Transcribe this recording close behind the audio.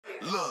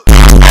Look. Pull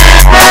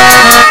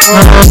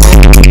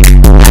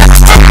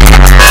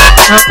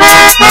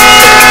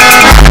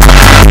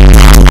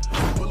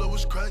up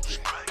was cracking.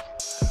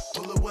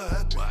 Pull up what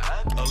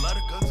happened. A lot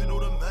of guns in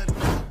automatic.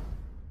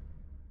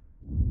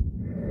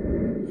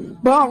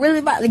 Bro, I'm really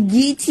about to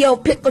get your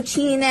pickle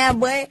chin that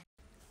boy.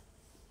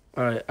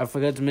 Alright, I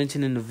forgot to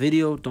mention in the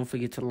video, don't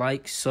forget to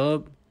like,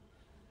 sub.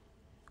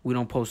 We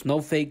don't post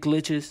no fake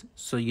glitches,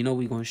 so you know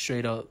we going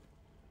straight up.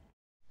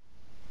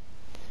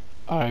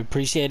 Alright,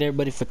 appreciate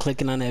everybody for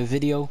clicking on that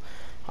video.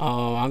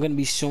 I'm going to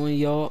be showing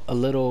y'all a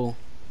little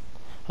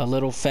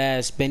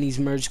fast Benny's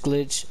merge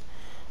glitch.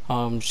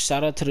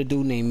 Shout out to the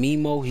dude named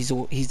Memo. He's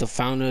the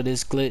founder of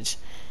this glitch.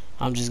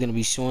 I'm just going to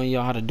be showing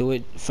y'all how to do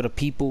it for the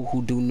people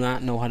who do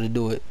not know how to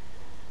do it.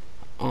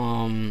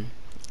 Alright,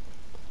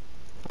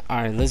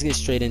 let's get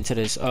straight into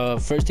this.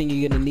 First thing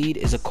you're gonna need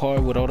is a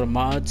car with all the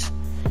mods.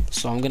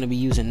 So I'm gonna be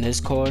using this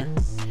car,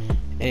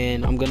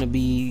 and I'm gonna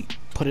be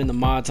putting the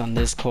mods on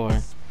this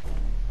car.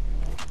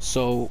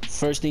 So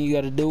first thing you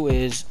gotta do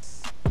is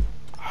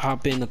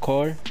hop in the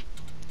car,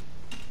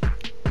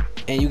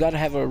 and you gotta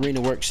have an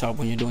arena workshop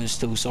when you're doing this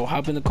too. So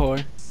hop in the car,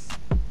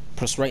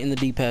 press right in the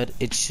D-pad.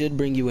 It should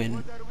bring you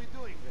in.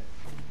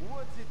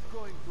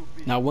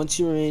 Now once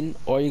you're in,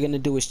 all you're gonna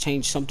do is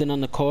change something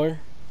on the car.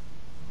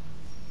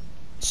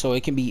 So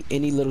it can be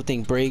any little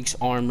thing: brakes,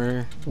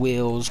 armor,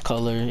 wheels,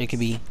 color. It could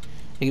be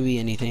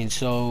anything.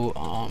 So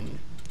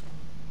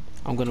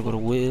I'm gonna go to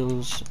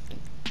wheels,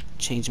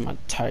 change my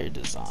tire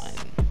design.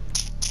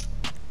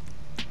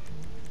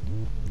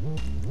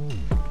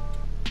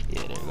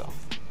 Yeah, there you go.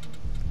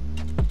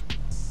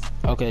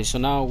 Okay, so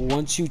now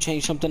once you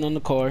change something on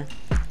the car,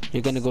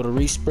 you're gonna go to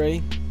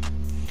respray,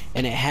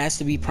 and it has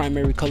to be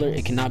primary color.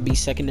 It cannot be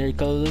secondary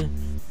color.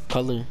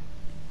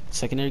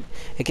 It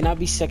cannot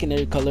be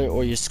secondary color,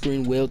 or your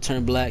screen will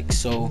turn black.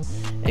 So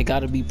it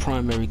gotta be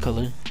primary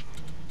color.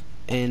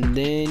 And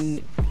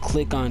then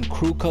click on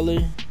crew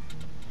color,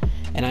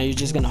 and now you're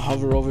just gonna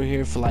hover over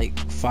here for like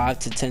 5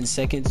 to 10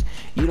 seconds.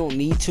 You don't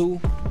need to,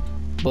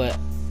 but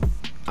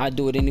I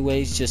do it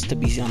anyways just to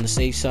be on the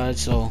safe side.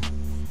 So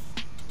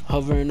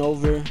hovering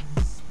over,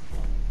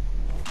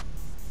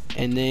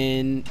 and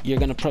then you're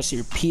gonna press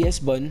your PS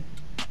button.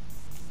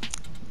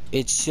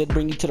 It should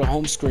bring you to the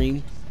home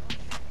screen.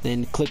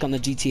 Then click on the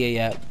GTA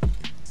app.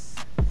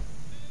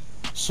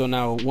 So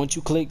now once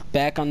you click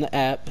back on the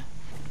app,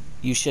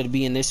 you should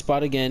be in this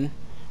spot again.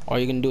 All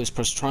you're gonna do is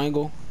press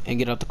triangle and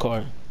get out the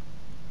car.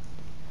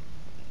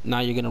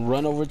 Now you're gonna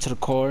run over to the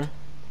car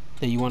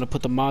that you want to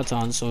put the mods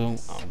on. So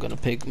I'm gonna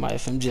pick my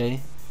FMJ.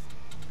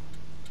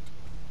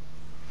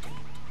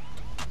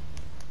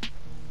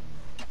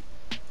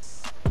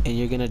 And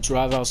you're gonna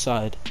drive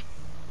outside.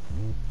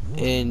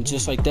 And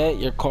just like that,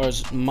 your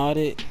car's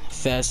modded.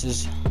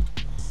 Fastest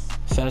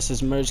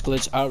merge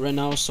glitch out right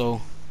now.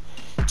 So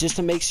just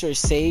to make sure it's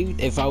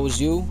saved, if I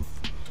was you,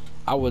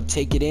 I would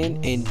take it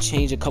in and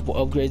change a couple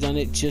upgrades on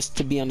it just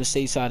to be on the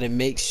safe side and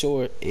make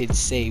sure it's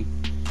saved.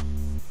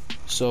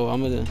 So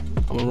I'm gonna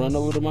run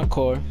over to my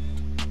car.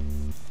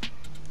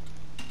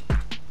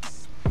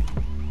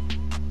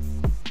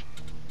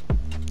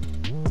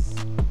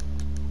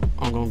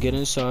 I'm gonna get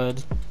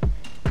inside.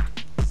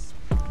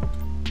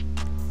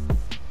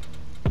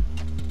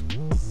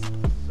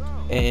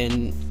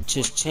 And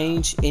just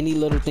change any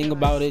little thing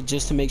about it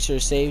just to make sure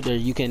it's saved, or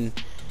you can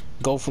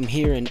go from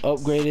here and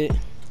upgrade it.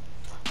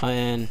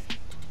 And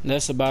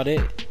that's about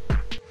it.